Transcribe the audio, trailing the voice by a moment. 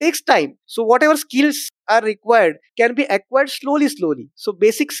takes time. So whatever skills are required can be acquired slowly. So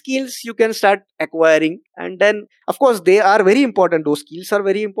basic skills you can start acquiring, and then of course they are very important. Those skills are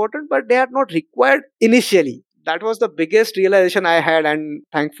very important, but they are not required initially. That was the biggest realization I had, and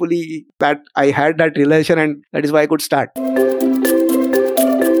thankfully that I had that realization, and that is why I could start.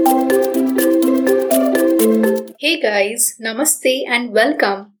 Hey guys, namaste and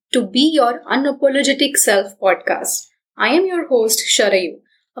welcome to Be Your Unapologetic Self podcast. I am your host Sharayu,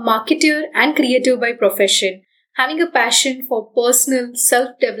 a marketer and creative by profession, having a passion for personal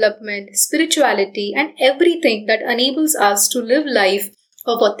self-development, spirituality and everything that enables us to live life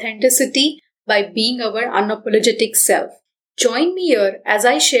of authenticity by being our unapologetic self. Join me here as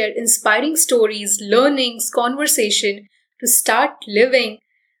I share inspiring stories, learnings, conversation to start living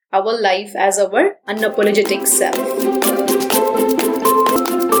our life as our unapologetic self.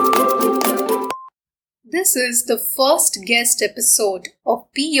 This is the first guest episode of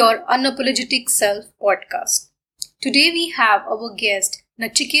Be Your Unapologetic Self podcast. Today we have our guest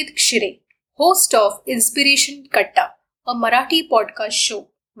Nachiket Kshire, host of Inspiration Katta, a Marathi podcast show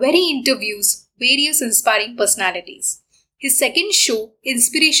where he interviews various inspiring personalities. His second show,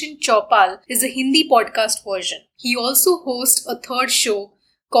 Inspiration Chaupal, is a Hindi podcast version. He also hosts a third show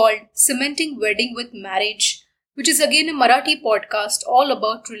called Cementing Wedding with Marriage, which is again a Marathi podcast all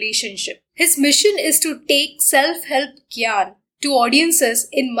about relationship. His mission is to take self-help gyan to audiences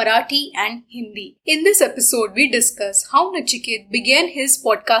in Marathi and Hindi. In this episode, we discuss how Nachiket began his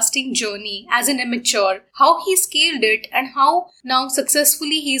podcasting journey as an amateur, how he scaled it, and how now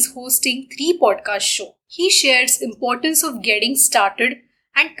successfully he is hosting 3 podcast shows. He shares importance of getting started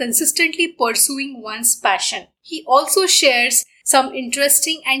and consistently pursuing one's passion. He also shares some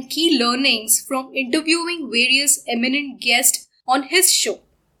interesting and key learnings from interviewing various eminent guests on his show.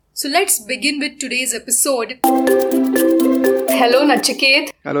 So let's begin with today's episode. Hello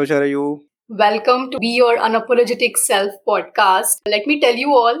Nachiket. Hello Sharayu. Welcome to Be Your Unapologetic Self podcast. Let me tell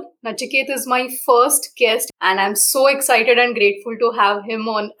you all, Nachiket is my first guest and I'm so excited and grateful to have him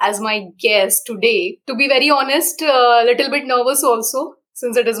on as my guest today. To be very honest, a little bit nervous also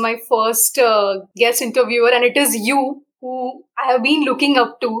since it is my first guest interviewer and it is you who I have been looking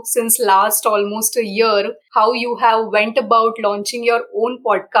up to since last almost a year, how you have went about launching your own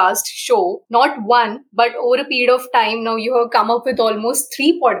podcast show. Not one, but over a period of time now you have come up with almost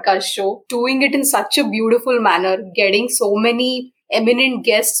 3 podcast shows, doing it in such a beautiful manner, getting so many eminent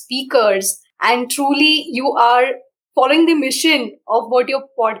guest speakers, and truly you are following the mission of what your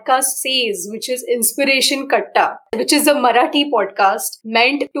podcast says, which is Inspiration Katta, which is a Marathi podcast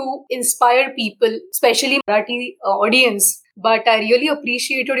meant to inspire people, especially Marathi audience. But I really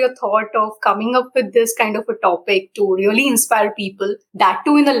appreciated your thought of coming up with this kind of a topic to really inspire people. That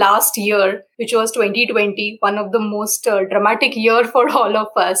too in the last year, which was 2020, one of the most dramatic year for all of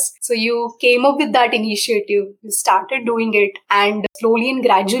us. So you came up with that initiative, you started doing it, and slowly and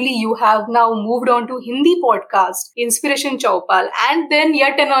gradually you have now moved on to Hindi podcast, Inspiration Chaupal, and then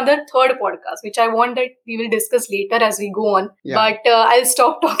yet another third podcast, which I want that we will discuss later as we go on. Yeah. But I'll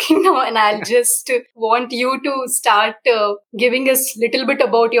stop talking now and I'll just want you to start giving us little bit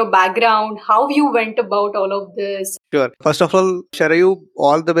about your background, how you went about all of this. Sure. First of all, Sharayu,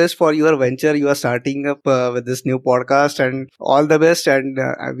 all the best for your venture. You are starting up with this new podcast, and all the best. And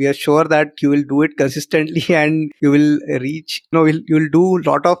we are sure that you will do it consistently, and you will reach. You will do a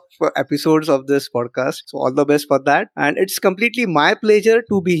lot of episodes of this podcast. So all the best for that. And it's completely my pleasure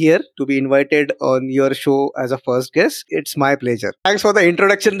to be here, to be invited on your show as a first guest. It's my pleasure. Thanks for the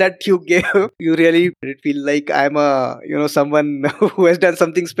introduction that you gave. You really made it feel like I'm a someone who has done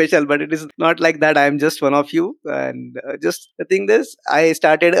something special, but it is not like that. I am just one of you, and just the thing is, I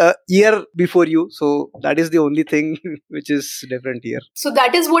started a year before you, so that is the only thing which is different here. So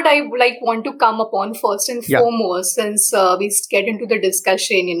that is what I want to come upon first and Yeah. foremost, since we get into the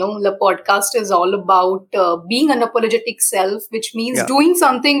discussion. The podcast is all about being unapologetic self, which means Yeah. doing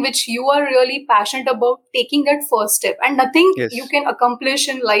something which you are really passionate about, taking that first step, and nothing Yes. you can accomplish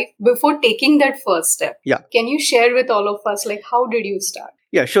in life before taking that first step. Yeah. Can you share with all of us, how did you start?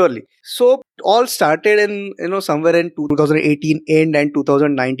 Yeah, surely. So all started in somewhere in 2018 end and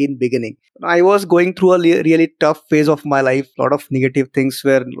 2019 beginning. I was going through a really tough phase of my life. A lot of negative things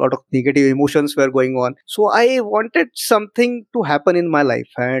were, a lot of negative emotions were going on. So I wanted something to happen in my life,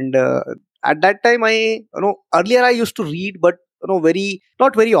 and at that time, earlier I used to read, but very,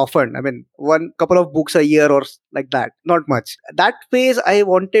 not very often. I mean, one couple of books a year or like that, not much. That phase, I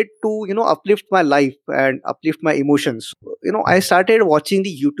wanted to, uplift my life and uplift my emotions. I started watching the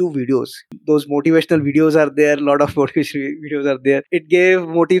YouTube videos. Those motivational videos are there. A lot of motivational videos are there. It gave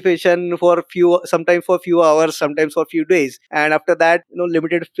motivation for sometimes for few hours, sometimes for few days. And after that,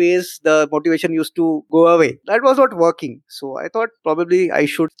 limited phase, the motivation used to go away. That was not working. So I thought probably I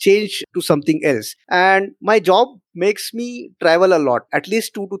should change to something else. And my job makes me travel a lot, at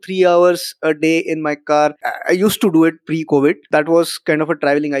least 2 to 3 hours a day in my car. I used to do it pre-COVID. That was kind of a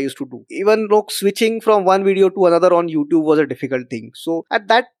traveling I used to do. Even switching from one video to another on YouTube was a difficult thing. So at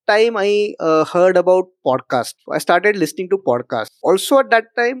that time, I heard about podcasts. I started listening to podcasts. Also at that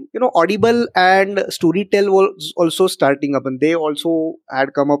time, Audible and Storytel was also starting up, and they also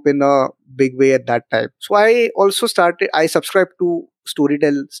had come up in a big way at that time. So I subscribed to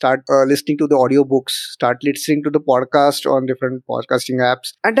Storytel, start listening to the audiobooks, start listening to the podcast on different podcasting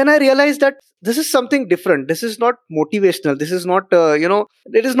apps. And then I realized that this is something different. This is not motivational. This is not,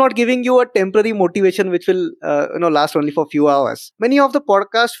 it is not giving you a temporary motivation which will, last only for few hours. Many of the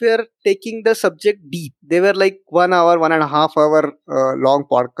podcasts were taking the subject deep. They were like 1 hour, 1.5 hour long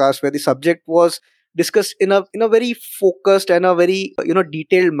podcast where the subject was discussed in a very focused and a very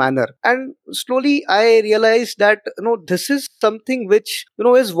detailed manner. And slowly I realized that this is something which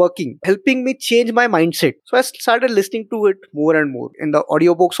is working, helping me change my mindset. So I started listening to it more and more. In the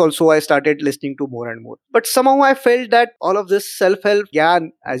audiobooks also, I started listening to more and more. But somehow I felt that all of this self-help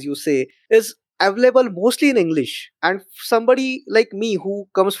gyan, as you say, is available mostly in English. And somebody like me who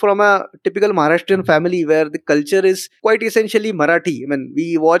comes from a typical Maharashtrian family where the culture is quite essentially Marathi. I mean,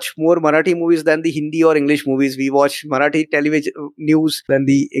 we watch more Marathi movies than the Hindi or English movies. We watch Marathi television news than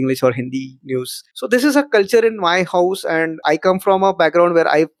the English or Hindi news. So this is a culture in my house, and I come from a background where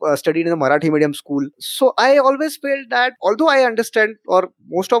I studied in a Marathi medium school. So I always felt that although I understand, or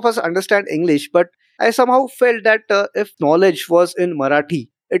most of us understand English, but I somehow felt that if knowledge was in Marathi,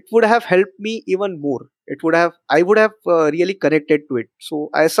 it would have helped me even more. I would have really connected to it. So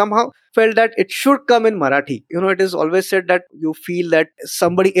I somehow felt that it should come in Marathi. It is always said that you feel that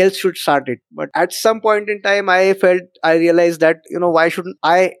somebody else should start it. But at some point in time, I realized that, why shouldn't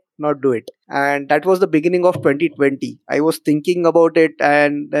I not do it? And that was the beginning of 2020. I was thinking about it,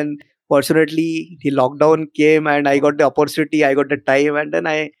 and then fortunately the lockdown came and I got the opportunity, I got the time, and then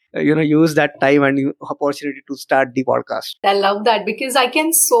I use that time and opportunity to start the podcast. I love that because I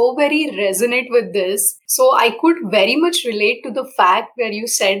can so very resonate with this. So I could very much relate to the fact where you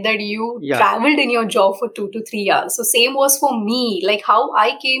said that you traveled in your job for 2 to 3 hours. So same was for me, like how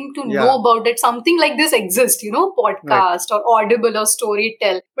I came to know about it. Something like this exists, podcast or Audible or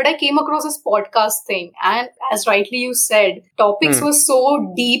Storytel. But I came across this podcast thing, and as rightly you said, topics were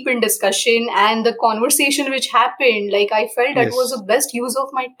so deep in discussion, and the conversation which happened, like I felt that was the best use of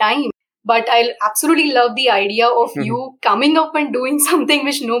my time. But I absolutely love the idea of you coming up and doing something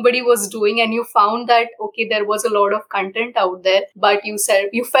which nobody was doing, and you found that okay, there was a lot of content out there, but you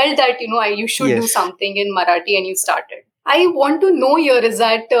felt that you should do something in Marathi, and you started. I want to know here is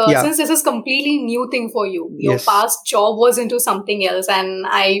that since this is completely new thing for you, your past job was into something else, and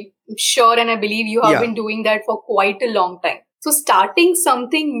I'm sure and I believe you have been doing that for quite a long time. So starting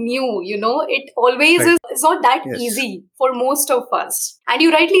something new, it always is it's not that easy for most of us. And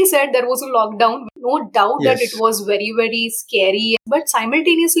you rightly said there was a lockdown. No doubt that it was very, very scary. But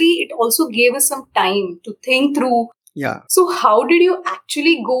simultaneously, it also gave us some time to think through. Yeah. So how did you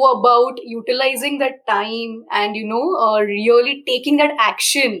actually go about utilizing that time and, really taking that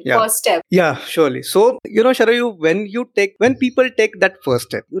action first step? Yeah, surely. So, Sharayu, when people take that first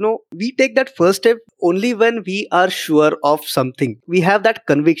step, we take that first step only when we are sure of something. We have that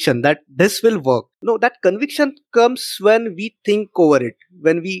conviction that this will work. No, that conviction comes when we think over it,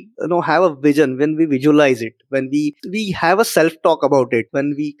 when we, have a vision, when we visualize it, when we have a self-talk about it,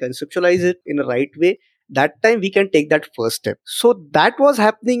 when we conceptualize it in a right way. That time we can take that first step. So that was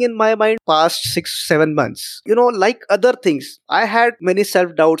happening in my mind past 6-7 months. Like other things, I had many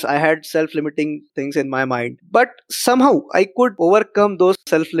self-doubts, I had self-limiting things in my mind, but somehow I could overcome those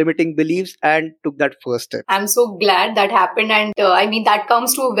self-limiting beliefs and took that first step. I'm so glad that happened, and that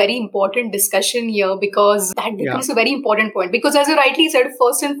comes to a very important discussion here, because that becomes a very important point, because as you rightly said,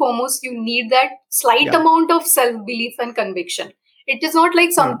 first and foremost, you need that slight amount of self-belief and conviction. It is not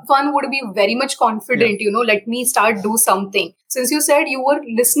like someone would be very much confident, let me start do something. Since you said you were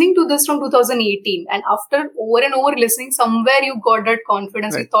listening to this from 2018, and after over and over listening, somewhere you got that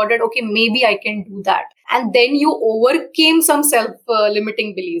confidence. You thought that, okay, maybe I can do that. and then you overcame some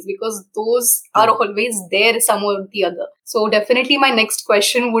self-limiting beliefs, because those are always there some or the other. So definitely my next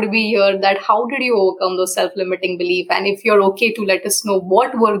question would be here, that how did you overcome those self-limiting beliefs? And if you're okay to let us know,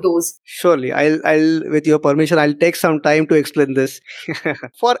 what were those? Surely, with your permission, I'll take some time to explain this.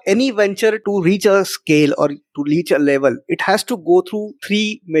 For any venture to reach a scale or to reach a level, it has to go through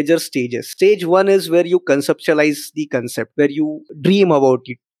three major stages. Stage one is where you conceptualize the concept, where you dream about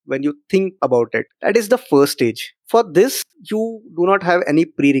it, when you think about it. That is the first stage. For this, you do not have any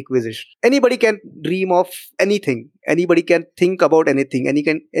prerequisites. Anybody can dream of anything. Anybody can think about anything.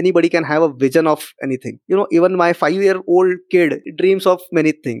 Anybody can have a vision of anything. Even my 5-year-old kid dreams of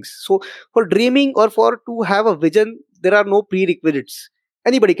many things. So for dreaming or for to have a vision, there are no prerequisites.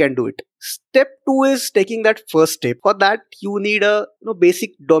 Anybody can do it. Step two is taking that first step. For that, you need a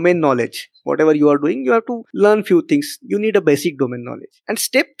basic domain knowledge. Whatever you are doing, you have to learn few things. You need a basic domain knowledge. And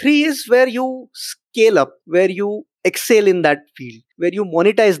step three is where you scale up, where you excel in that field, where you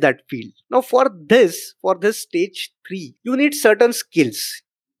monetize that field. Now, for this stage three, you need certain skills.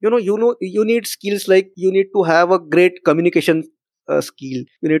 You need skills like you need to have a great communication skill.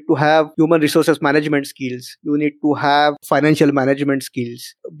 You need to have human resources management skills. You need to have financial management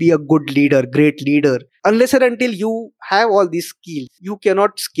skills. Be a good leader, great leader. Unless and until you have all these skills, you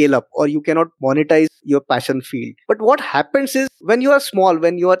cannot scale up or you cannot monetize your passion field. But what happens is, when you are small,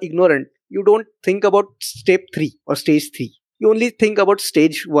 when you are ignorant, you don't think about step three or stage three. You only think about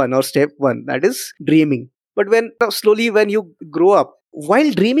stage one or step one, that is dreaming. But when you grow up,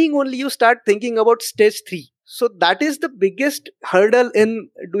 while dreaming only, you start thinking about stage three. So that is the biggest hurdle in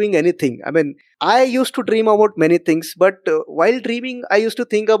doing anything. I mean, I used to dream about many things, but while dreaming, I used to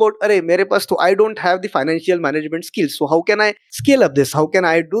think about, "Arey, mere paas to I don't have the financial management skills. So how can I scale up this? How can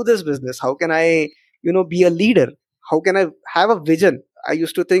I do this business? How can I, be a leader? How can I have a vision?" I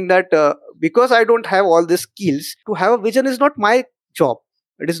used to think that because I don't have all these skills, to have a vision is not my job.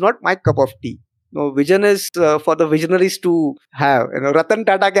 It is not my cup of tea. No, vision is for the visionaries to have. Ratan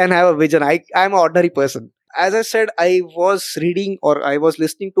Tata can have a vision. I am an ordinary person. As I said, I was reading or I was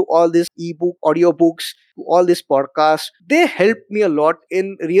listening to all these ebook, audiobooks, to all these podcasts. They helped me a lot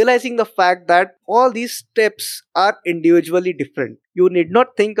in realizing the fact that all these steps are individually different. You need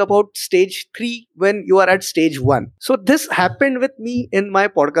not think about stage three when you are at stage one. So this happened with me in my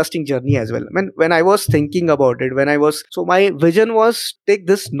podcasting journey as well. I mean, when I was thinking about it, so my vision was take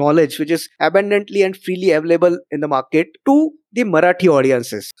this knowledge, which is abundantly and freely available in the market, to the Marathi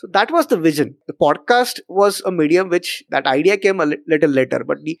audiences. So that was the vision. The podcast was a medium which that idea came a little later,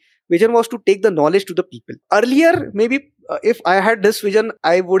 but the vision was to take the knowledge to the people. Earlier, maybe if I had this vision,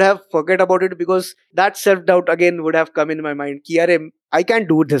 I would have forget about it, because that self-doubt again would have come in my mind. Ki, "Arey, I can't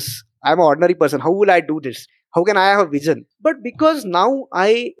do this. I'm an ordinary person. How will I do this? How can I have a vision?" But because now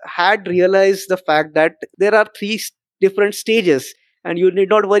I had realized the fact that there are three different stages, and you need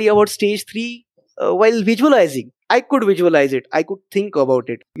not worry about stage three while visualizing. I could visualize it. I could think about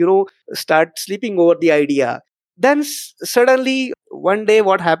it. Start sleeping over the idea. Then suddenly one day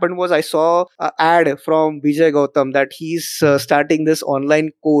what happened was, I saw an ad from Vijay Gautam that he's starting this online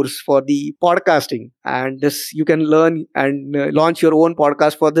course for the podcasting, and this you can learn and launch your own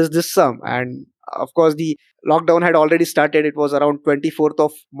podcast for this sum. And of course, the lockdown had already started. It was around 24th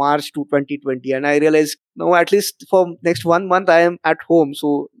of March to 2020, and I realized, no, at least for next 1 month I am at home,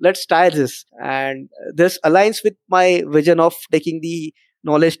 so let's try this. And this aligns with my vision of taking the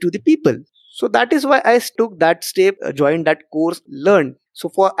knowledge to the people. So that is why I took that step, joined that course, learned. So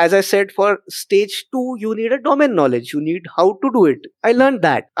for, as I said, for stage two, you need a domain knowledge. You need how to do it. I learned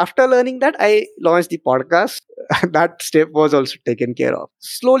that. After learning that, I launched the podcast. That step was also taken care of.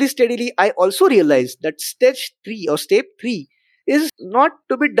 Slowly, steadily, I also realized that stage three or step three is not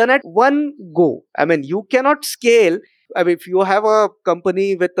to be done at one go. I mean, you cannot scale. I mean, if you have a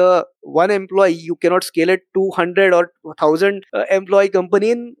company with one employee, you cannot scale it to 100 or 1,000 employee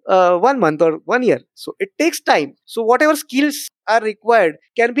company in 1 month or 1 year. So it takes time. So whatever skills are required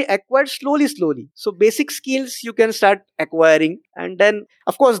can be acquired slowly, slowly. So basic skills you can start acquiring, and then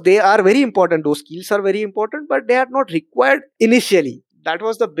of course they are very important. Those skills are very important, but they are not required initially. That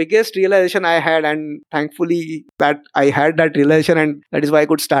was the biggest realization I had, and thankfully that I had that realization, and that is why I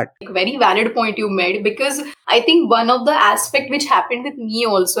could start. Very valid point you made, because I think one of the aspect which happened with me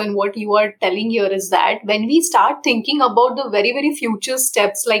also, and what you are telling here, is that when we start thinking about the very, very future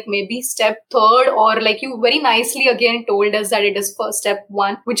steps, like maybe step third, or like you very nicely again told us that it is first step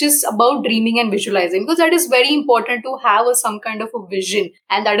one, which is about dreaming and visualizing, because that is very important to have some kind of a vision,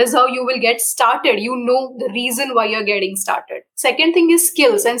 and that is how you will get started. You know the reason why you're getting started. Second thing thing is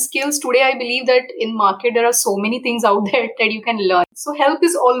skills, and skills today I believe that in market there are so many things out there that you can learn. So help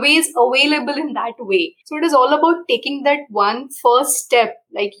is always available in that way. So it is all about taking that one first step.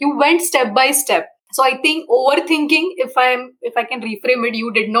 Like you went step by step. So I think overthinking, if I can reframe it,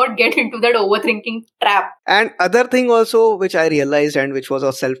 you did not get into that overthinking trap. And other thing also which I realized, and which was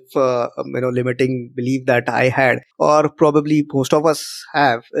a self limiting belief that I had, or probably most of us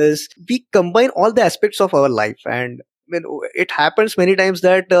have, is we combine all the aspects of our life. And it happens many times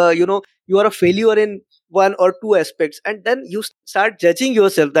that you are a failure in one or two aspects, and then you start judging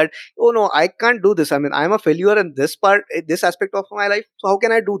yourself that, oh no, I can't do this. I'm a failure in this part, this aspect of my life, so how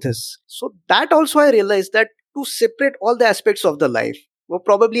can I do this? So that also I realized that to separate all the aspects of the life. Well,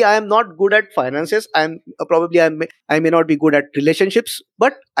 probably I am not good at finances. I may not be good at relationships,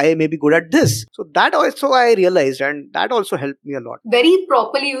 but I may be good at this. So that also I realized, and that also helped me a lot. Very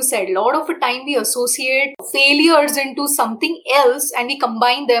properly you said. A lot of the time we associate failures into something else and we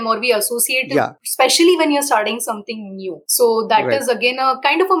combine them, or we associate it, Yeah, especially when you're starting something new. So that right. is again a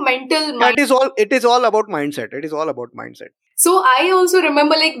kind of a mental That is all. It is all about mindset. It is all about mindset. So I also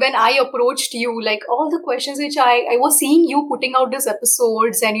remember like when I approached you, like all the questions which I was seeing you putting out these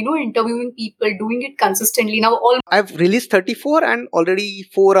episodes and interviewing people, doing it consistently. Now all I've released 34, and already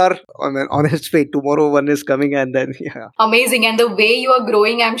 4 are on its way. Tomorrow one is coming, and then yeah. amazing. And the way you are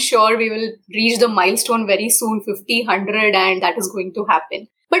growing, I'm sure we will reach the milestone very soon, 50, 100, and that is going to happen.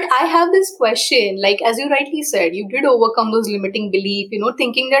 But I have this question, like as you rightly said, you did overcome those limiting belief,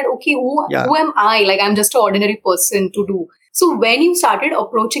 thinking that, okay, Yeah, who am I? Like I'm just an ordinary person to do. So when you started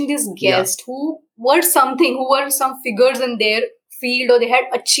approaching this yeah. guest who were some figures in their field, or they had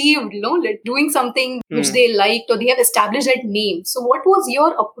achieved, like doing something which Hmm. they liked, or they have established that name. So what was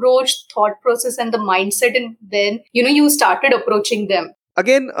your approach, thought process, and the mindset, and then, you started approaching them?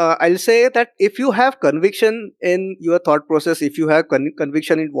 Again, I'll say that if you have conviction in your thought process, if you have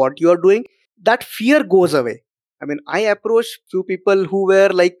conviction in what you are doing, that fear goes away. I approached few people who were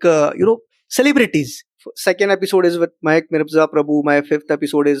like, celebrities. Second episode is with Mahek Mirzapur Prabhu. My fifth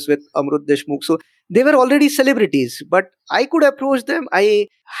episode is with Amrut Deshmukh. So they were already celebrities, but I could approach them.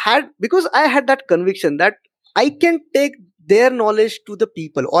 Because I had that conviction that I can take their knowledge to the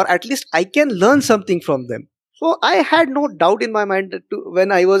people, or at least I can learn something from them. So I had no doubt in my mind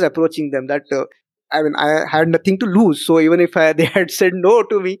when I was approaching them that I had nothing to lose. So even if they had said no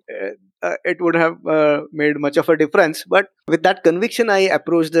to me, it would have made much of a difference. But with that conviction, I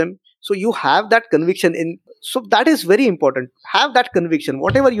approached them. So you have that conviction in. So that is very important. Have that conviction,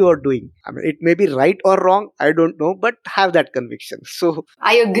 whatever you are doing. It may be right or wrong. I don't know, but have that conviction. So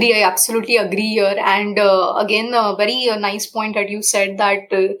I agree. I absolutely agree here. And again, a very nice point that you said that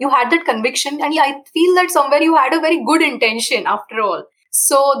you had that conviction, and I feel that somewhere you had a very good intention after all.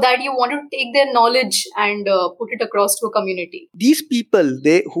 So that you want to take their knowledge and put it across to a community. these people,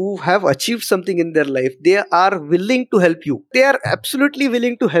 they who have achieved something in their life, they are willing to help you. They are absolutely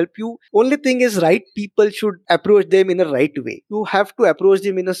willing to help you. Only thing is, right people should approach them in a right way. You have to approach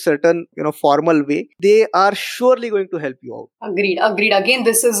them in a certain formal way. They are surely going to help you out. Agreed, agreed. Again,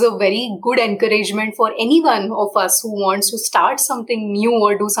 this is a very good encouragement for anyone of us who wants to start something new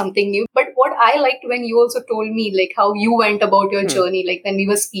or do something new. But what I liked when you also told me, like how you went about your Hmm. journey, like when we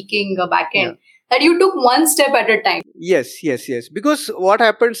were speaking back Yeah. end, that you took one step at a time. Yes, yes, yes. Because what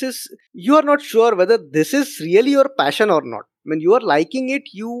happens is, you are not sure whether this is really your passion or not. When you are liking it,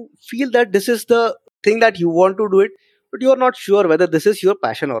 you feel that this is the thing that you want to do it, but you are not sure whether this is your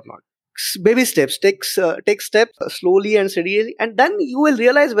passion or not. Baby steps, take steps slowly and steadily, and then you will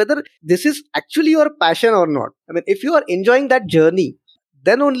realize whether this is actually your passion or not. If you are enjoying that journey,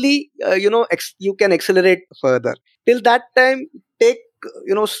 then only you can accelerate further. Till that time, take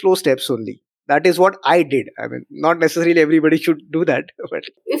slow steps only. That is what I did. Not necessarily everybody should do that, but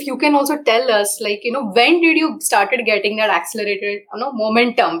If you can also tell us, like, when did you started getting that accelerated,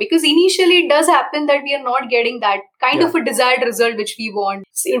 momentum? Because initially it does happen that we are not getting that kind yeah. of a desired result which we want.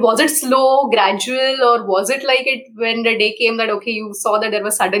 Was it slow, gradual, or was it like it when the day came that, okay, you saw that there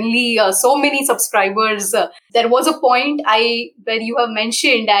were suddenly so many subscribers? There was a point where you have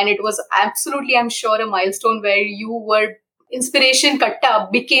mentioned, and it was absolutely, I'm sure, a milestone where you were Inspiration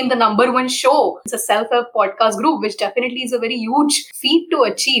Katta became the number one show. It's a self-help podcast group, which definitely is a very huge feat to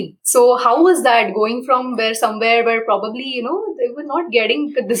achieve. So how was that going from somewhere where probably, they were not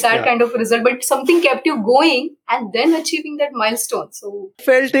getting the desired Yeah. kind of result, but something kept you going and then achieving that milestone. So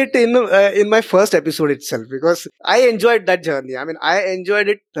Felt it in my first episode itself, because I enjoyed that journey. I enjoyed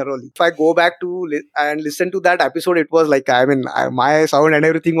it thoroughly. If I go back to and listen to that episode, it was like, my sound and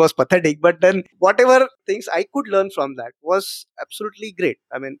everything was pathetic, but then whatever things I could learn from that was was absolutely great.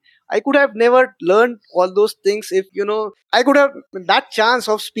 I mean, I could have never learned all those things if, I could have that chance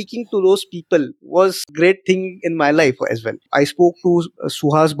of speaking to those people was great thing in my life as well. I spoke to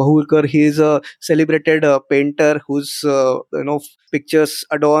Suhas Bahulkar. He is a celebrated painter whose, pictures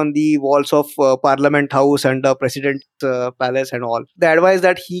adorn the walls of Parliament House and the President's palace and all. The advice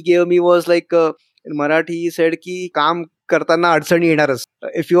that he gave me was like, in Marathi, he said की काम करताना अडचणी येणारच.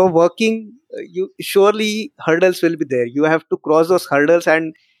 If you are working, you surely hurdles will be there. You have to cross those hurdles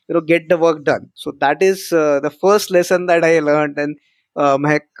and get the work done. So that is the first lesson that I learned. And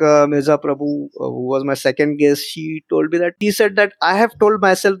Mehak Mirza Prabhu, who was my second guest, she told me that he said that I have told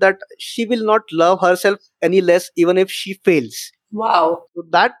myself that she will not love herself any less even if she fails. Wow. So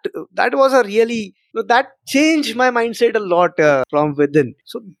that was a really that changed my mindset a lot from within.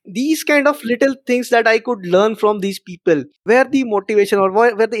 So these kind of little things that I could learn from these people were the motivation or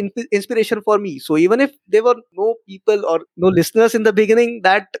were the inspiration for me. So even if there were no people or no listeners in the beginning,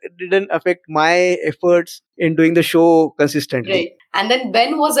 that didn't affect my efforts in doing the show consistently. Right. And then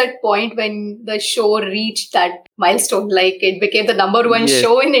when was that point when the show reached that milestone? Like it became the number one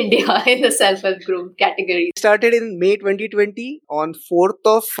show in India in the self-help group category. Started in May 2020. On 4th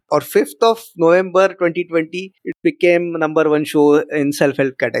of or 5th of November 2020, it became number one show in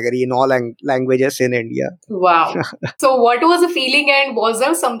self-help category in all languages in India. Wow. So what was the feeling, and was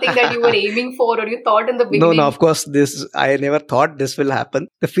there something that you were aiming for or you thought in the beginning? No, of course, I never thought this will happen.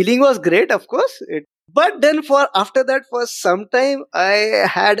 The feeling was great, of course. But then after that, for some time, I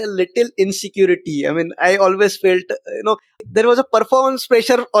had a little insecurity. I mean, I always felt, there was a performance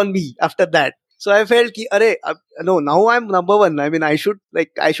pressure on me after that. So I felt no, now I'm number one. I mean, I should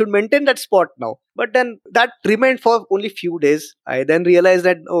maintain that spot now. But then that remained for only few days. I then realized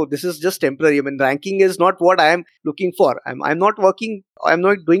that, this is just temporary. I mean, ranking is not what I am looking for. I'm not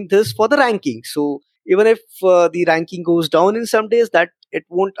doing this for the ranking. So even if the ranking goes down in some days, that it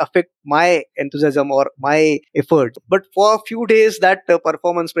won't affect my enthusiasm or my effort. But for a few days, that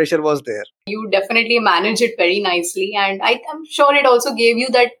performance pressure was there. You definitely managed it very nicely. And I'm sure it also gave you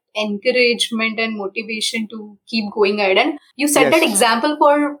that encouragement and motivation to keep going ahead. And you set that example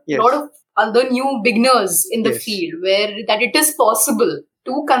for a lot of other new beginners in the field, where that it is possible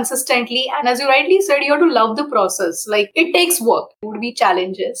to consistently, and as you rightly said, you have to love the process. Like it takes work, it would be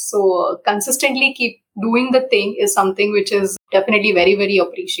challenges. So consistently keep doing the thing is something which is definitely very, very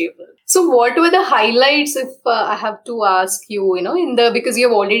appreciable. So what were the highlights, if I have to ask you, because you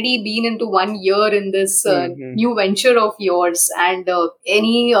have already been into 1 year in this new venture of yours, and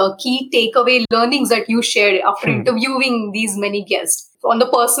any key takeaway learnings that you shared after interviewing these many guests on the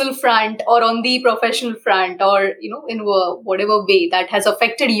personal front or on the professional front, or, in whatever way that has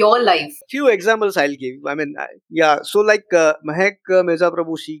affected your life? Few examples I'll give. I mean, so like Mehak Mirza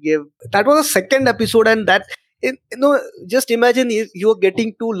Prabhu, she gave, that was a second episode, and that, just imagine if you're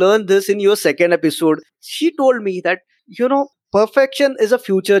getting to learn this in your second episode. She told me that, perfection is a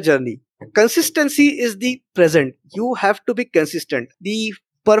future journey. Consistency is the present. You have to be consistent. The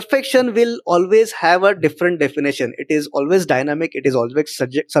perfection will always have a different definition. It is always dynamic. It is always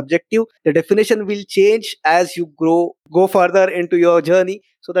subjective. The definition will change as you go further into your journey.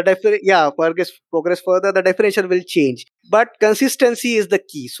 So the progress further, the definition will change. But consistency is the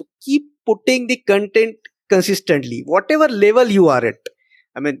key. So keep putting the content consistently, whatever level you are at.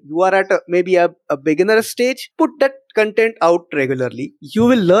 I mean, you are at maybe a beginner stage, put that content out regularly. You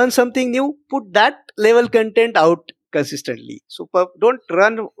will learn something new, put that level content out consistently. So don't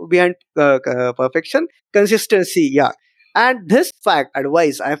run behind perfection. Consistency, and this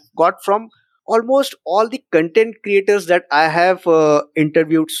advice I've got from almost all the content creators that I have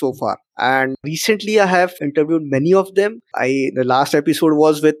interviewed so far. And recently I have interviewed many of them. The last episode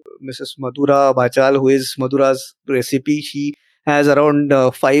was with Mrs. Madhura Bachal, who is Madhura's Recipe. She has around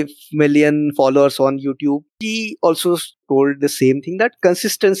 5 million followers on YouTube. She also told the same thing, that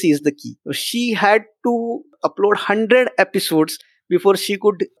consistency is the key. She had to upload 100 episodes before she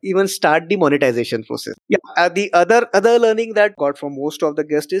could even start the monetization process. The other learning that got from most of the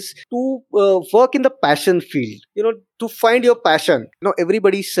guests is to work in the passion field. To find your passion.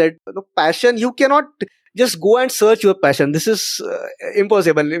 Everybody said, passion, you cannot just go and search your passion. This is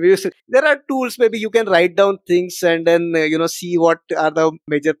impossible. There are tools, maybe you can write down things and then see what are the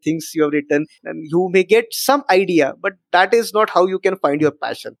major things you have written, and you may get some idea, but that is not how you can find your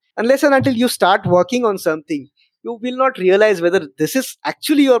passion. Unless and until you start working on something, you will not realize whether this is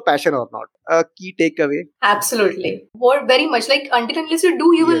actually your passion or not. A key takeaway. Absolutely. Very much like until unless you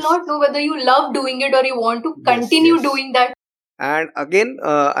do, you will not know whether you love doing it or you want to continue doing that. And again,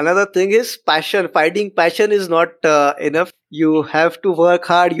 another thing is passion. Finding passion is not enough. You have to work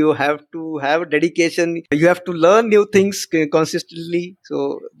hard. You have to have dedication. You have to learn new things consistently.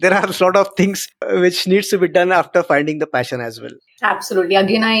 So there are a lot of things which needs to be done after finding the passion as well. Absolutely.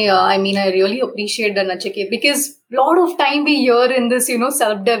 Again, I mean, I really appreciate the Nachiket because a lot of time we hear in this,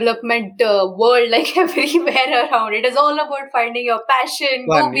 self development world, like everywhere around. It is all about finding your passion,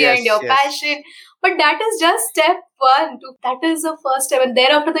 go One, behind yes, your yes. passion. But that is just step one. That is the first step, and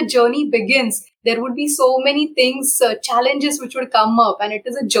thereafter the journey begins. There would be so many things, challenges which would come up, and it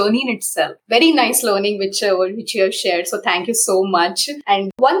is a journey in itself. Very nice learning which you have shared. So thank you so much. And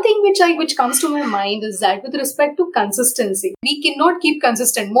one thing which comes to my mind is that with respect to consistency, we cannot keep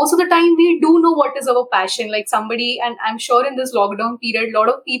consistent. Most of the time, we do know what is our passion. Like somebody, and I'm sure in this lockdown period, a lot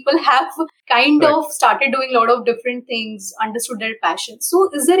of people have kind Correct. of started doing a lot of different things, understood their passion.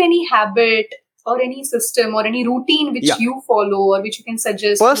 So, is there any habit or any system or any routine which Yeah. you follow or which you can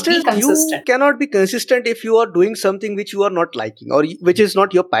suggest to First be is you consistent? cannot be consistent if you are doing something which you are not liking or which is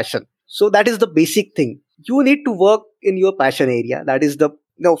not your passion. So that is the basic thing. You need to work in your passion area. That is the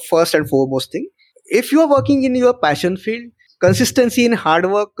first and foremost thing. If you are working in your passion field, consistency in hard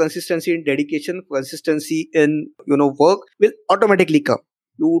work, consistency in dedication, consistency in work will automatically come.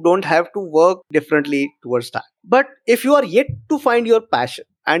 You don't have to work differently towards that. But if you are yet to find your passion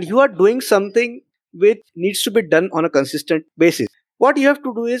and you are doing something which needs to be done on a consistent basis, what you have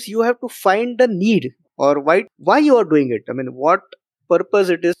to do is you have to find the need or why you are doing it. I mean, what purpose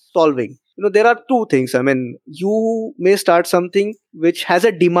it is solving. There are two things. I mean, you may start something which has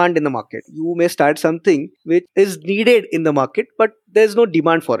a demand in the market. You may start something which is needed in the market, but there's no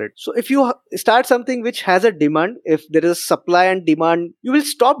demand for it. So if you start something which has a demand, if there is supply and demand, you will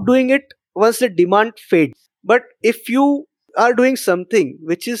stop doing it once the demand fades. But if you are doing something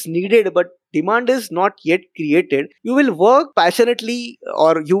which is needed but demand is not yet created, you will work passionately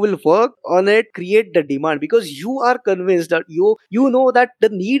or you will work on it, create the demand, because you are convinced that you know that the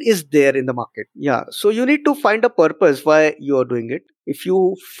need is there in the market. Yeah, so you need to find a purpose why you are doing it. If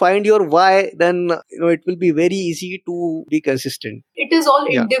you find your why, then it will be very easy to be consistent. It is all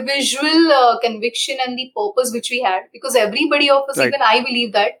Yeah, individual conviction and the purpose which we had, because everybody of us, right. even I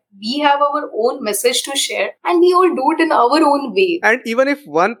believe that we have our own message to share and we all do it in our own way. And even if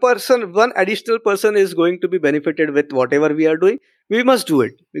one additional person is going to be benefited with whatever we are doing, we must do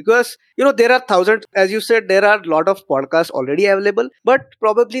it, because there are thousands, as you said, there are a lot of podcasts already available, but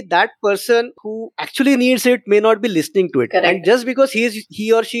probably that person who actually needs it may not be listening to it. Correct. And just because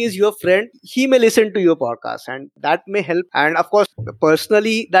he or she is your friend, he may listen to your podcast, and that may help. And of course,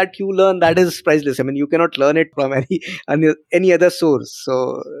 personally, that you learn, that is priceless. I mean, you cannot learn it from any other source.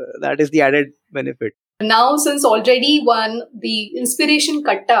 So that is the added benefit. Now, since already the Inspiration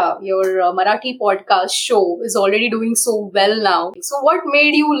Katta, your Marathi podcast show, is already doing so well now. So, what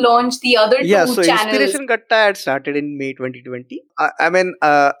made you launch the other Yeah, two so channels? Inspiration Katta had started in May 2020. I mean,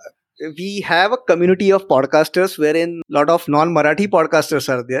 we have a community of podcasters wherein a lot of non-Marathi podcasters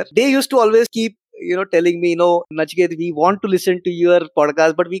are there. They used to always keep telling me, Nachiket, we want to listen to your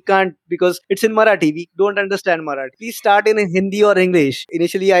podcast, but we can't because it's in Marathi. We don't understand Marathi. Please start in Hindi or English.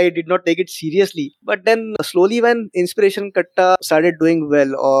 Initially, I did not take it seriously, but then slowly when Inspiration Katta started doing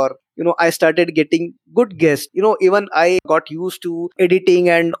well, or I started getting good guests. Even I got used to editing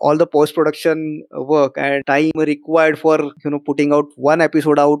and all the post production work, and time required for putting out one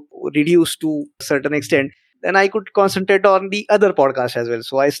episode out reduced to a certain extent. Then I could concentrate on the other podcast as well.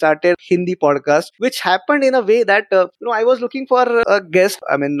 So I started Hindi podcast, which happened in a way that I was looking for a guest.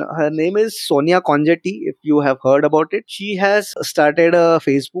 I mean, her name is Sonia Conjetti. If you have heard about it, she has started a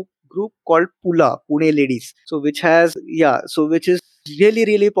Facebook group called Pula, Pune Ladies. So which is really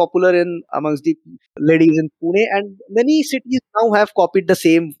really popular in amongst the ladies in Pune, and many cities now have copied the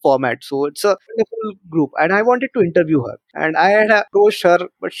same format. So it's a wonderful group, and I wanted to interview her, and I had approached her,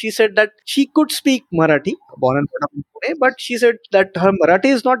 but she said that she could speak Marathi, born and brought up in Pune, but she said that her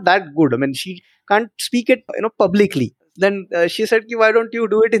Marathi is not that good. I mean, she can't speak it publicly. Then she said, why don't you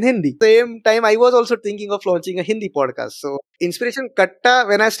do it in Hindi? Same time, I was also thinking of launching a Hindi podcast. So Inspiration Katta,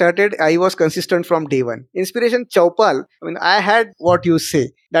 when I started, I was consistent from day one. Inspiration Chaupal, I mean, I had what you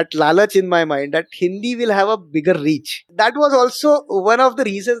say, that lalach in my mind that Hindi will have a bigger reach. That was also one of the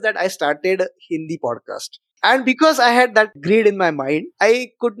reasons that I started Hindi podcast. And because I had that greed in my mind, I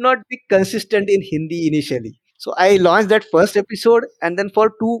could not be consistent in Hindi initially. So I launched that first episode, and then for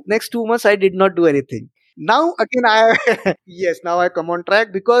next 2 months, I did not do anything. Now again, I yes, now I come on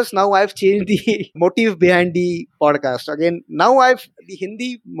track because now I've changed the motive behind the podcast. Again, now I've the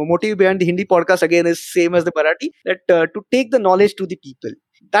Hindi motive behind the Hindi podcast again is same as the Marathi, that to take the knowledge to the people.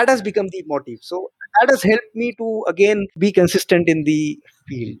 That has become the motive. So that has helped me to again be consistent in the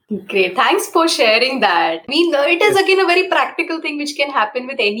field. Great. Thanks for sharing that. I mean, it is Yes. again a very practical thing which can happen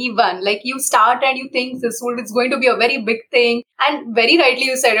with anyone. Like you start and you think is going to be a very big thing. And very rightly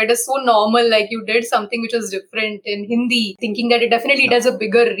you said it is so normal. Like you did something which was different in Hindi, thinking that it definitely Yeah. does a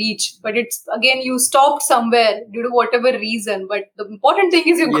bigger reach. But it's again, you stopped somewhere due to whatever reason. But the important thing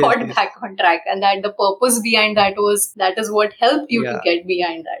is you Yes, got yes. back on track, and that the purpose behind that is what helped you to Yeah. get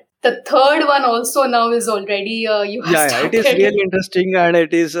behind that. The third one also now is already you have Yeah, it is started. really interesting, and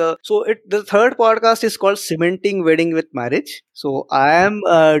it is the third podcast is called Cementing Wedding with Marriage. So I am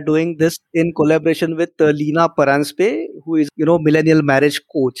doing this in collaboration with Leena Paranspe, who is millennial marriage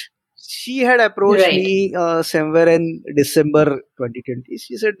coach. She had approached Right. me somewhere in December 2020.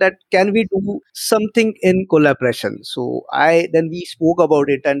 She said that can we do something in collaboration? So I then we spoke about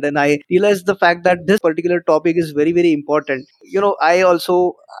it, and then I realized the fact that this particular topic is very very important. I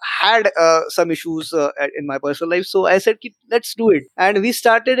also had some issues in my personal life, so I said, let's do it, and we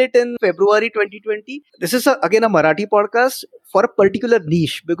started it in February 2020. This is again a Marathi podcast for a particular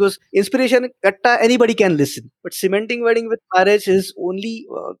niche, because inspiration katta anybody can listen, but cementing wedding with marriage is only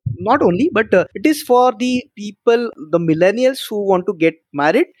not only, but it is for the people, the millennials who want to get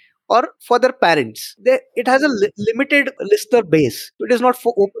married, or for their parents. It has a limited listener base, so it is not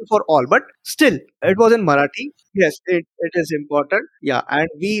for open for all, but still it was in Marathi. Yes, it is important. Yeah, and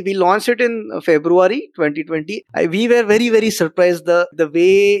we launched it in February 2020. We were very very surprised the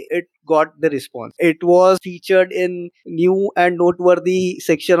way it got the response. It was featured in new and noteworthy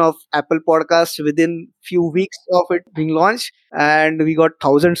section of Apple Podcasts within few weeks of it being launched, and we got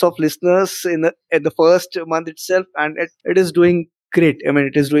thousands of listeners in the first month itself, and it is doing great. I mean,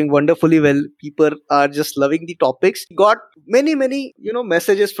 it is doing wonderfully well. People are just loving the topics. Got many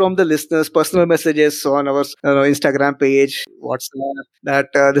messages from the listeners, personal messages on our Instagram page, WhatsApp, that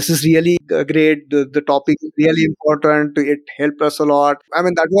this is really great. The topic is really important. It helped us a lot. I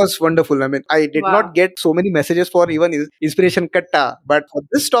mean, that was wonderful. I mean, I did not Wow. get so many messages for even inspiration katta, but for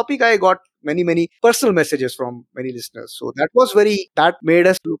this topic I got many personal messages from many listeners, so that made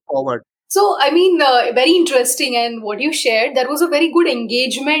us look forward. So, I mean, very interesting. And what you shared, there was a very good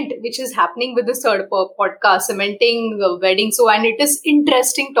engagement which is happening with this third podcast, cementing wedding. So, and it is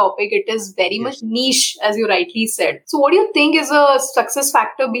interesting topic. It is very much Yes. niche, as you rightly said. So, what do you think is a success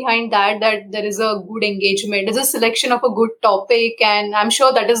factor behind that? That there is a good engagement, is a selection of a good topic, and I'm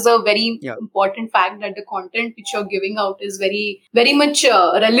sure that is a very Yeah. important fact that the content which you're giving out is very, very much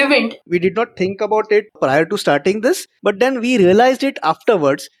relevant. We did not think about it prior to starting this, but then we realized it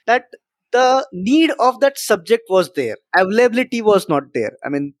afterwards that the need of that subject was there. Availability was not there. I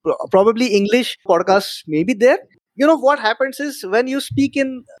mean, probably English podcasts may be there. What happens is when you speak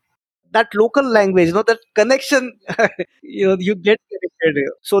in that local language, that connection, you get connected.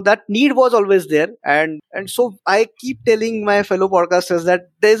 So that need was always there, and so I keep telling my fellow podcasters that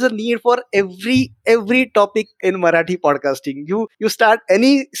there's a need for every topic in Marathi podcasting. You start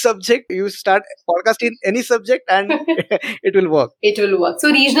any subject, you start podcasting any subject, and it will work. It will work.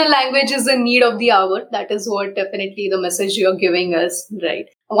 So regional language is the need of the hour. That is what definitely the message you're giving us, right?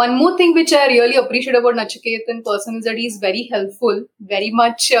 One more thing which I really appreciate about Nachiket in person is that he's very helpful, very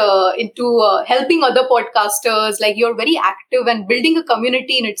much into helping other podcasters. Like you're very active and building a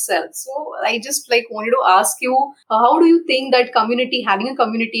community in itself. So I just like wanted to ask you, how do you think that community, having a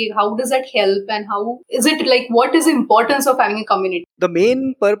community, how does that help, and how is it like? What is the importance of having a community? The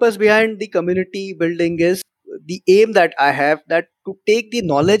main purpose behind the community building is the aim that I have, that to take the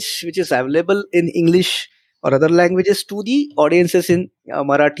knowledge which is available in English or other languages to the audiences in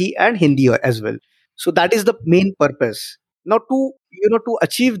Marathi and Hindi as well. So that is the main purpose. Now, to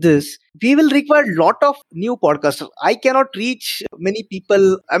achieve this, we will require lot of new podcasters. I cannot reach many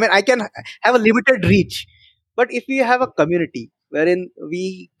people. I mean, I can have a limited reach, but if we have a community wherein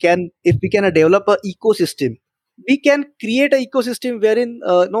if we can develop a ecosystem, we can create an ecosystem wherein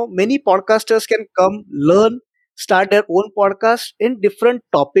many podcasters can come, learn, start their own podcast in different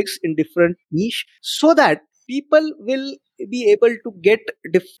topics, in different niche, so that people will be able to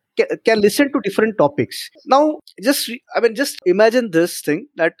can listen to different topics. Now, just imagine this thing,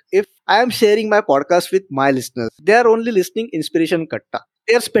 that if I am sharing my podcast with my listeners, they are only listening inspiration katta,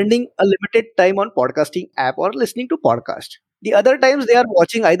 they are spending a limited time on podcasting app or listening to podcast. The other times they are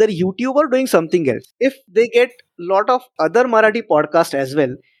watching either YouTube or doing something else. If they get lot of other Marathi podcasts as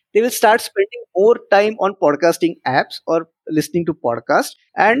well, they will start spending more time on podcasting apps or listening to podcast,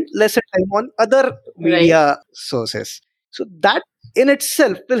 and lesser time on other Right. media sources. So that in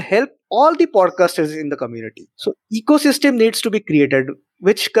itself will help all the podcasters in the community. So ecosystem needs to be created,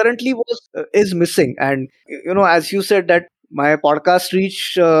 which currently is missing. And as you said that my podcast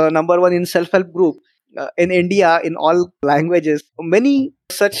reached number one in self help group. in India, in all languages, many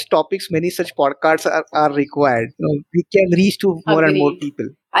such topics, many such podcasts are required. We can reach to more and more Agreed. people.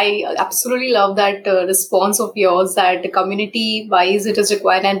 I absolutely love that response of yours that community wise it is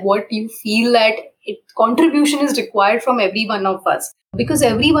required and what you feel that contribution is required from every one of us because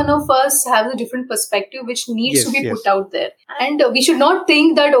every one of us has a different perspective which needs to Yes, be yes. put out there. And we should not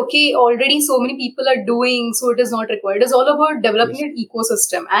think that, okay, already so many people are doing, so it is not required. It is all about developing Yes. an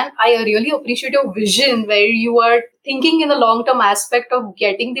ecosystem. And I really appreciate your vision where you are thinking in the long term aspect of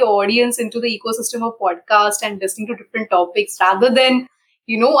getting the audience into the ecosystem of podcast and listening to different topics rather than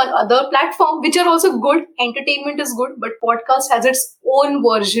on other platform which are also good. Entertainment is good, but podcast has its own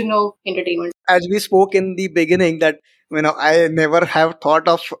version of entertainment. As we spoke in the beginning, that I never have thought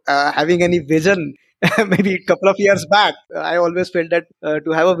of having any vision. Maybe a couple of years back, I always felt that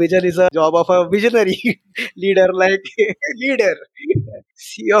to have a vision is a job of a visionary leader, like leader,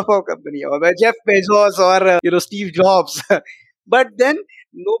 CEO of a company, or by Jeff Bezos or Steve Jobs. But then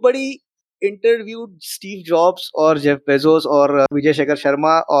nobody interviewed Steve Jobs or Jeff Bezos or Vijay Shekhar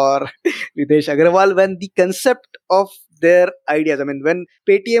Sharma or Ritesh Agarwal when the concept of their ideas. I mean, when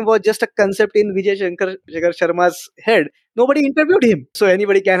Paytm was just a concept in Shekhar Sharma's head, nobody interviewed him. So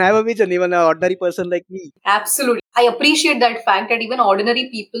anybody can have a vision, even an ordinary person like me. Absolutely. I appreciate that fact that even ordinary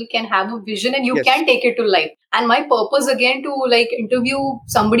people can have a vision and you Yes. can take it to life. And my purpose again to interview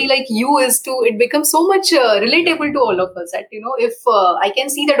somebody like you is to, it becomes so much relatable to all of us that, if I can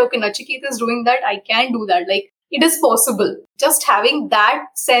see that, okay, Nachiket is doing that, I can do that. Like, it is possible. Just having that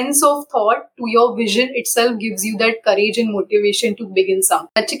sense of thought to your vision itself gives you that courage and motivation to begin something.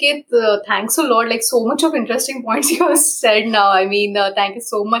 Nachiket, thanks a lot. Like, so much of interesting points you have said now. I mean, thank you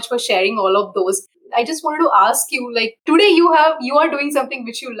so much for sharing all of those. I just wanted to ask you, like, today you are doing something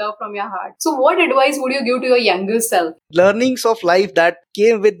which you love from your heart. So what advice would you give to your younger self? Learnings of life that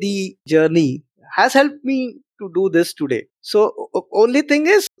came with the journey has helped me to do this today. So only thing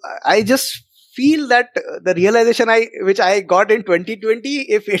is, I just feel that the realization which I got in 2020,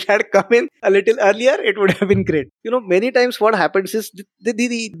 if it had come in a little earlier, it would have been great. Many times what happens is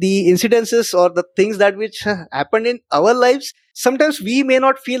the incidences or the things that which happened in our lives, sometimes we may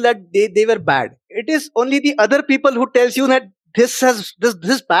not feel that they were bad. It is only the other people who tells you that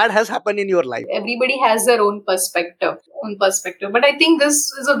this bad has happened in your life. Everybody has their own perspective. But I think this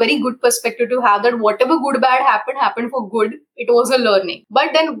is a very good perspective to have, that whatever good bad happened for good. It was a learning.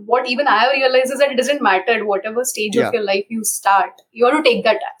 But then what even I have realized is that it doesn't matter at whatever stage Yeah. of your life you start. You have to take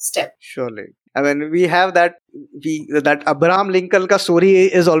that step. Surely. I mean, we have that Abraham Lincoln ka story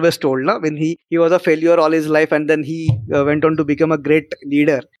is always told, na? When he was a failure all his life and then he went on to become a great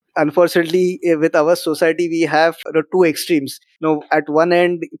leader. Unfortunately, with our society, we have two extremes. At one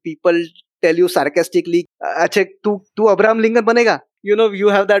end, people tell you sarcastically, "Acha, tu Abraham Lincoln banega." You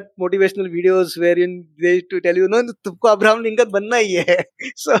have that motivational videos wherein they to tell you, no, तुमको Abraham Lincoln बनना ही है.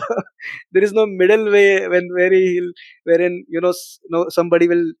 So there is no middle way wherein somebody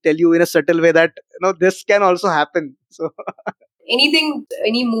will tell you in a subtle way that this can also happen. So Anything,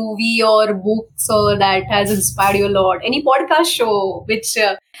 any movie or books or that has inspired you a lot? Any podcast show which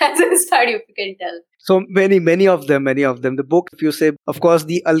has inspired you, if you can tell? So many of them. The book, if you say, of course,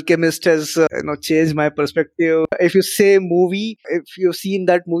 The Alchemist has changed my perspective. If you say movie, if you've seen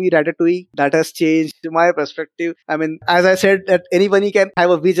that movie Ratatouille, that has changed my perspective. I mean, as I said, that anybody can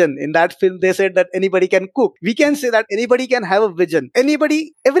have a vision. In that film, they said that anybody can cook. We can say that anybody can have a vision.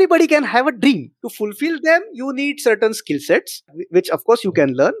 Everybody can have a dream. To fulfill them, you need certain skill sets, which of course you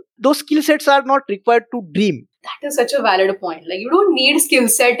can learn. Those skill sets are not required to dream. That is such a valid point. Like, you don't need skill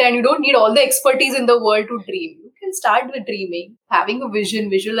set and you don't need all the expertise in the world to dream. You can start with dreaming, having a vision,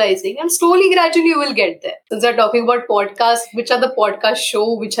 visualizing, and slowly, gradually, you will get there. Since we're talking about podcasts, which are the podcast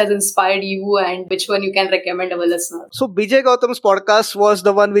show which has inspired you and which one you can recommend our listeners? So Vijay Gautam's podcast was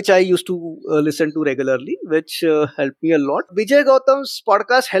the one which I used to listen to regularly, which helped me a lot. Vijay Gautam's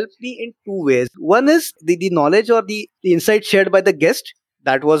podcast helped me in two ways. One is the knowledge or the insight shared by the guest.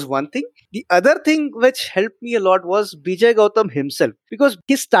 That was one thing. The other thing which helped me a lot was Vijay Gautam himself, because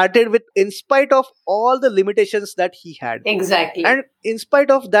he started with, in spite of all the limitations that he had. Exactly. And in spite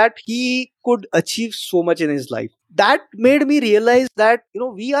of that, he could achieve so much in his life. That made me realize that,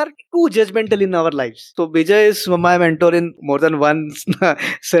 we are too judgmental in our lives. So Vijay is my mentor in more than one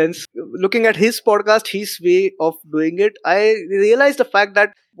sense. Looking at his podcast, his way of doing it, I realized the fact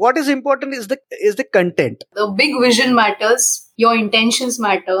that what is important is the content. The big vision matters, your intentions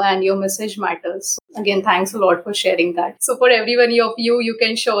matter, and your message matters. Again, thanks a lot for sharing that. So for everyone of you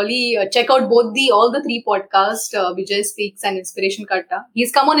can surely check out all the three podcasts, Vijay Speaks and Inspiration Katta.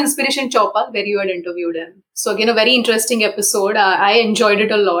 He's come on Inspiration Chopper where you had interviewed him. So again, a very interesting episode. I enjoyed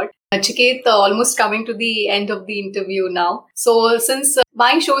it a lot. Nachiket, almost coming to the end of the interview now. So, since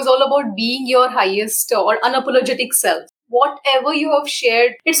my show is all about being your highest or unapologetic self, whatever you have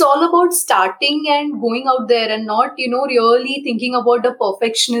shared, it's all about starting and going out there and not, really thinking about the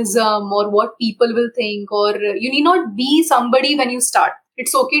perfectionism or what people will think, or you need not be somebody when you start.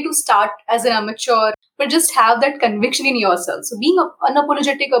 It's okay to start as an amateur, but just have that conviction in yourself. So, being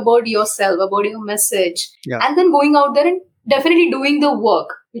unapologetic about yourself, about your message, Yeah. and then going out there and definitely doing the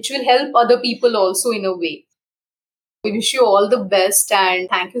work, which will help other people also in a way. We wish you all the best and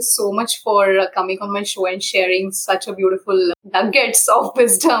thank you so much for coming on my show and sharing such a beautiful nuggets of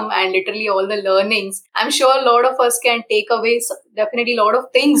wisdom and literally all the learnings. I'm sure a lot of us can take away definitely a lot of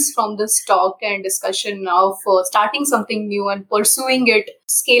things from this talk and discussion of starting something new and pursuing it,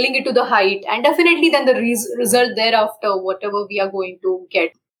 scaling it to the height, and definitely then the result thereafter, whatever we are going to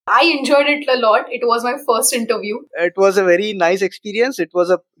get. I enjoyed it a lot. It was my first interview. It was a very nice experience. It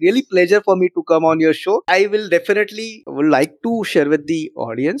was a really pleasure for me to come on your show. I will definitely would like to share with the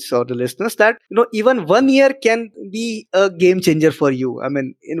audience or the listeners that even 1 year can be a game changer for you. I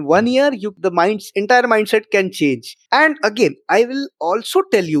mean, in 1 year, the entire mindset can change. And again, I will also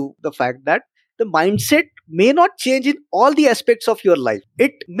tell you the fact that the mindset may not change in all the aspects of your life.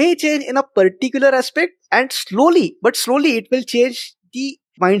 It may change in a particular aspect, and slowly, but slowly, it will change the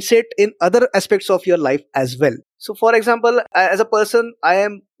mindset in other aspects of your life as well. So, for example, as a person, I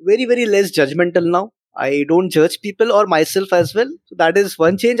am very, very less judgmental now. I don't judge people or myself as well. So that is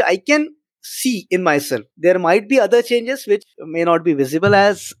one change I can see in myself. There might be other changes which may not be visible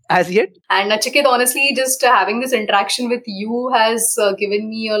as yet. And Nachiket, honestly, just having this interaction with you has given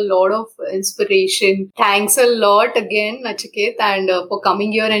me a lot of inspiration. Thanks a lot again, Nachiket, and for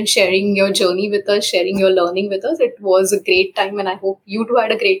coming here and sharing your journey with us, sharing your learning with us. It was a great time, and I hope you too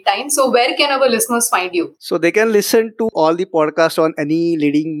had a great time. So, where can our listeners find you? So they can listen to all the podcasts on any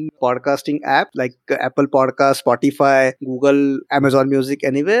leading podcasting app like Apple Podcast, Spotify, Google, Amazon Music,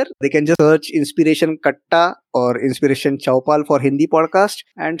 anywhere. They can just search Inspiration Katta or Inspiration Chaupal for Hindi podcast,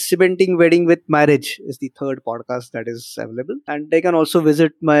 and Cementing Wedding with Marriage is the third podcast that is available. And they can also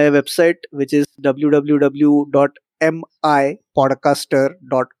visit my website, which is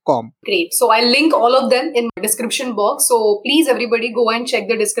www.mipodcaster.com. Great. So I'll link all of them in my description box. So please everybody go and check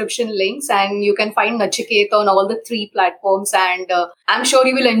the description links and you can find Nachiket on all the 3 platforms. And I'm sure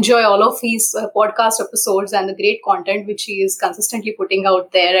you will enjoy all of his podcast episodes and the great content which he is consistently putting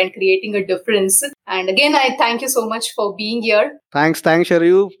out there and creating a difference. And again, I thank you so much for being here. Thanks,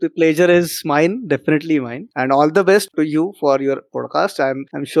 Sharayu. The pleasure is mine, definitely mine. And all the best to you for your podcast. I'm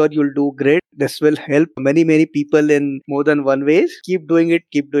sure you'll do great. This will help many, many people in more than one ways. Keep doing it.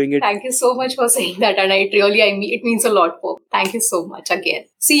 Keep doing it. Thank you so much for saying that. And it means a lot for. Thank you so much again.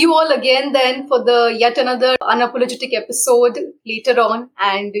 See you all again then for the yet another unapologetic episode later on.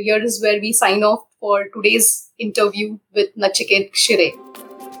 And here is where we sign off for today's interview with Nachiket Shire.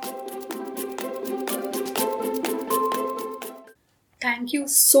 Thank you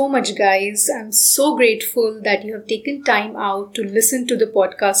so much, guys. I'm so grateful that you have taken time out to listen to the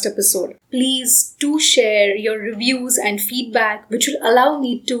podcast episode. Please do share your reviews and feedback, which will allow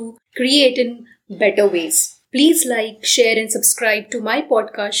me to create in better ways. Please like, share, and subscribe to my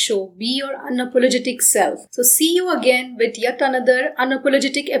podcast show, Be Your Unapologetic Self. So see you again with yet another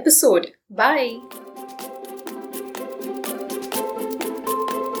unapologetic episode. Bye.